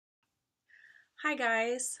Hi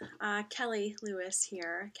guys, Kelly Lewis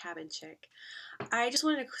here, Cabin Chick. I just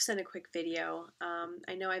wanted to send a quick video.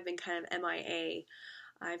 I know I've been kind of MIA.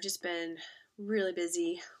 I've just been really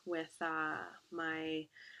busy with my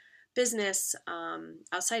business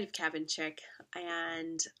outside of Cabin Chick,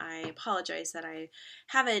 and I apologize that I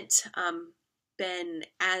haven't been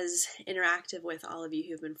as interactive with all of you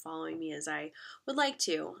who've been following me as I would like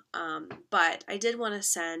to. But I did want to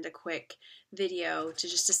send a quick video to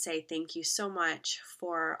say thank you so much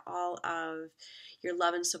for all of your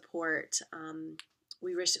love and support.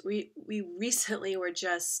 We recently were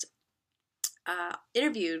just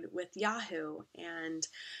interviewed with Yahoo and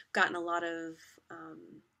gotten a lot of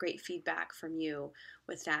great feedback from you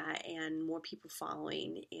with that, and more people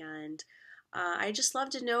following. And I just love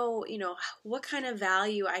to know, what kind of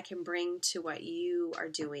value I can bring to what you are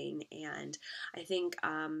doing. And I think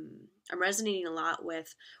I'm resonating a lot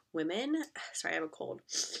with women. Sorry, I have a cold.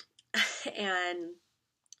 And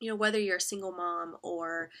whether you're a single mom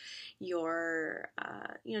or you're,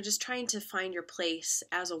 just trying to find your place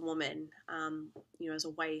as a woman, as a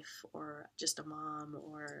wife or just a mom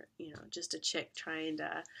or, just a chick trying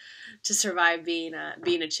to survive being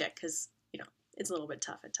a chick, because, it's a little bit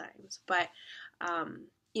tough at times. But,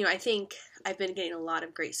 I think I've been getting a lot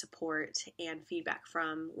of great support and feedback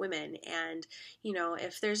from women. And,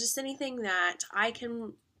 if there's just anything that I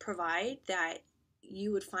can provide that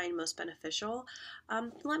you would find most beneficial,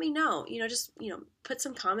 let me know. Just put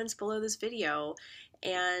some comments below this video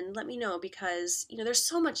and let me know, because there's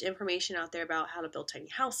so much information out there about how to build tiny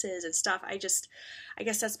houses and stuff. I guess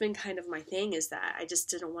that's been kind of my thing, is that I just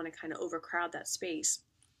didn't want to kind of overcrowd that space,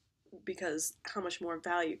 because how much more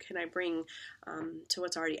value can I bring to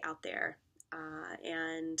what's already out there?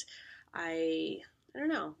 And I don't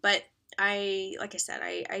know, but like I said,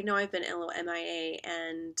 I know I've been a little MIA,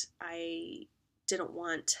 and I didn't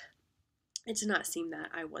want it to not seem that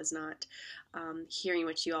I was not hearing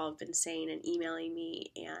what you all have been saying and emailing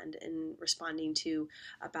me and responding to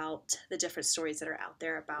about the different stories that are out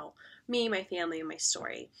there about me, my family, and my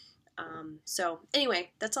story. So anyway,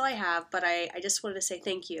 that's all I have, but I just wanted to say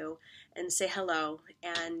thank you and say hello,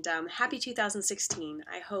 and happy 2016.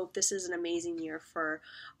 I hope this is an amazing year for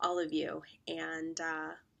all of you, and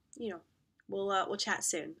we'll chat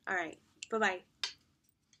soon. All right, bye-bye.